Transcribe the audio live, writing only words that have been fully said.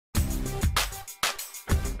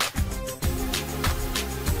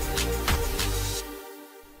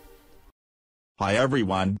Hi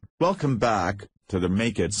everyone, welcome back to the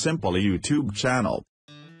Make It Simple YouTube channel.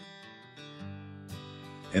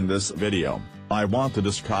 In this video, I want to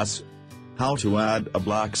discuss how to add a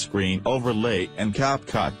black screen overlay in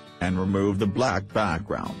CapCut, and remove the black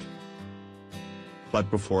background. But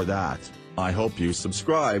before that, I hope you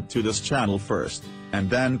subscribe to this channel first, and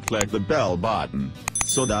then click the bell button,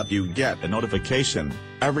 so that you get a notification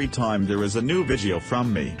every time there is a new video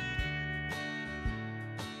from me.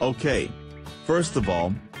 Okay. First of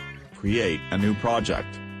all, create a new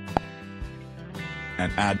project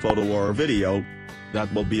and add photo or video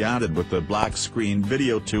that will be added with the black screen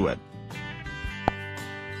video to it.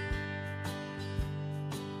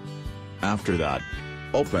 After that,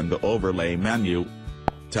 open the overlay menu,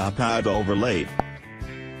 tap Add Overlay,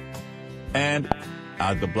 and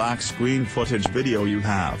add the black screen footage video you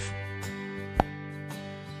have.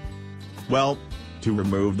 Well, to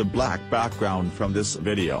remove the black background from this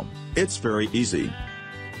video, it's very easy.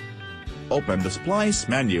 Open the Splice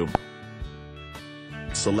menu,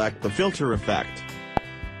 select the filter effect,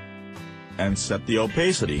 and set the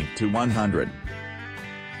opacity to 100.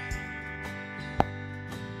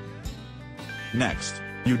 Next,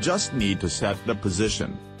 you just need to set the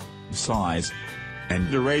position, size, and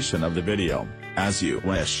duration of the video, as you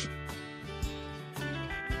wish.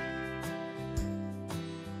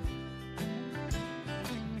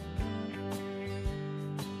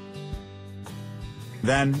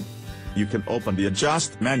 Then, you can open the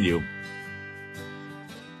Adjust menu,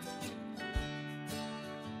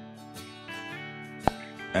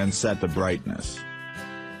 and set the brightness,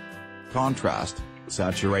 contrast,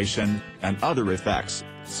 saturation, and other effects,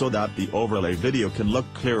 so that the overlay video can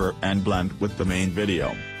look clearer and blend with the main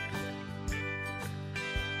video.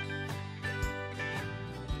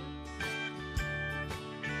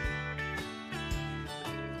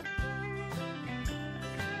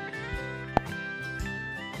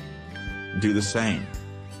 Do the same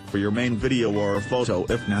for your main video or photo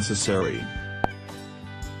if necessary.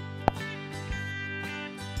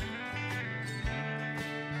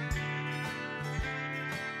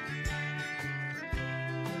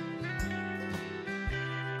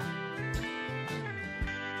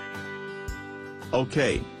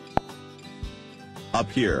 Okay. Up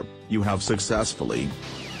here, you have successfully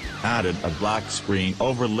added a black screen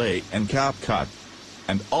overlay in CapCut,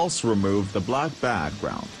 and also removed the black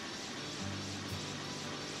background.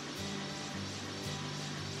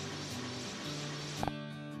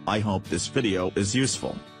 I hope this video is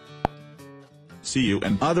useful. See you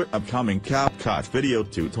in other upcoming CapCut video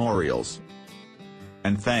tutorials.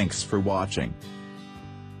 And thanks for watching.